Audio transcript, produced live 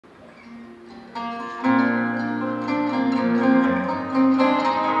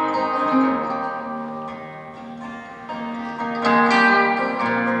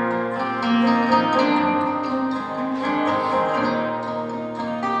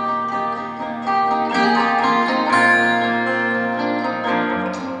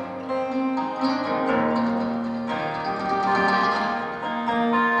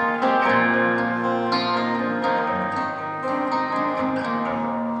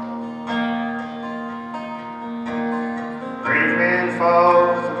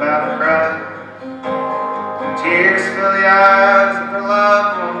Falls about to cry. Tears fill the eyes of their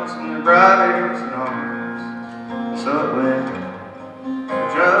loved ones and their brothers in arms. So it went for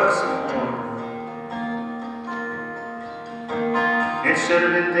Joseph Warren. It should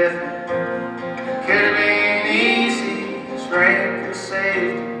have been different. It could have been easy. His rain could have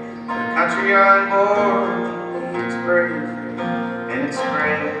saved the country unborn. It's bravery and it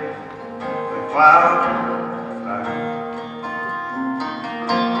spread like wildfire.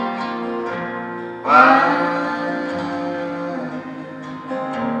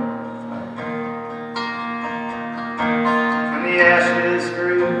 From the ashes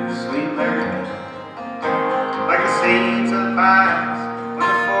grew sweet learning, like the seeds of the pines when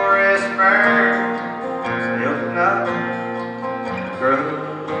the forest burned. So they opened up, grow,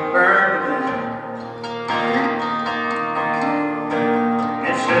 burned again.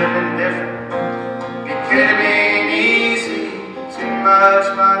 It should have been different. It could have been easy. Too much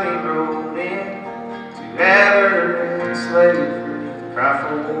money rolled in. Ever in slavery, the cry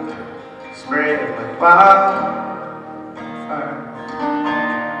for war spread like wildfire.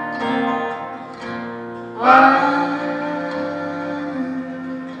 Wildfire.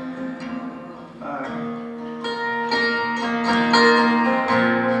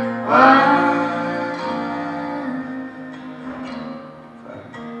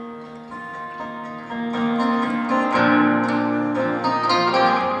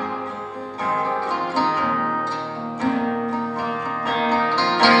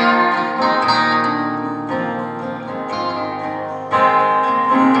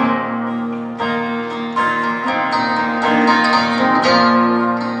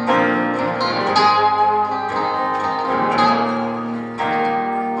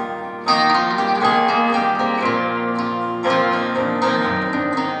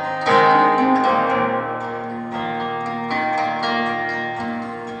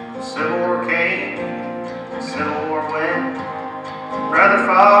 Brother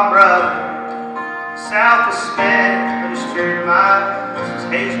fought brother, South was spent, but his true demise was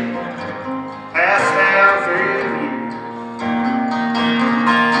hatred, passed down through the years.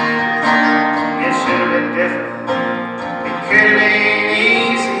 It should have been different, it could have been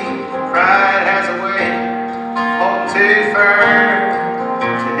easy. Pride has a way of holding too firm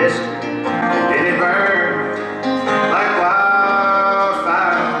to history. Did it burn like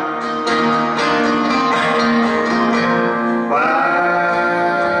wildfire?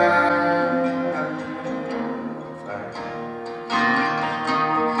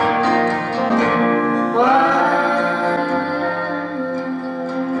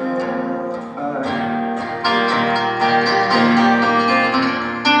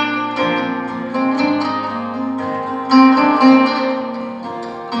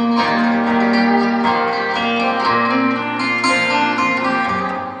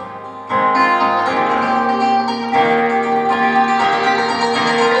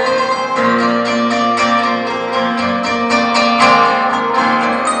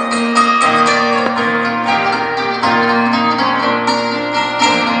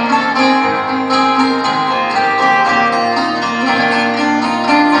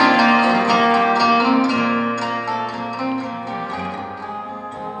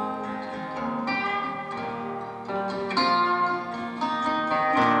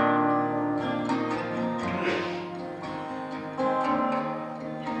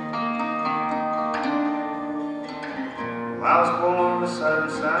 I was born in the southern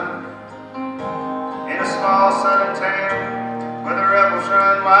sun, in a small southern town where the rebels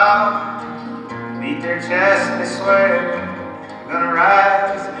run wild, beat their chests and they swear we're gonna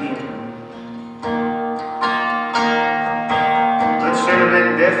rise again. But it should have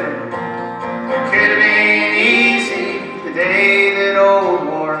been different. It could have been easy the day that old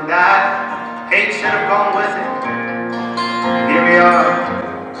Warren died. Hate should have gone with it. Here we are.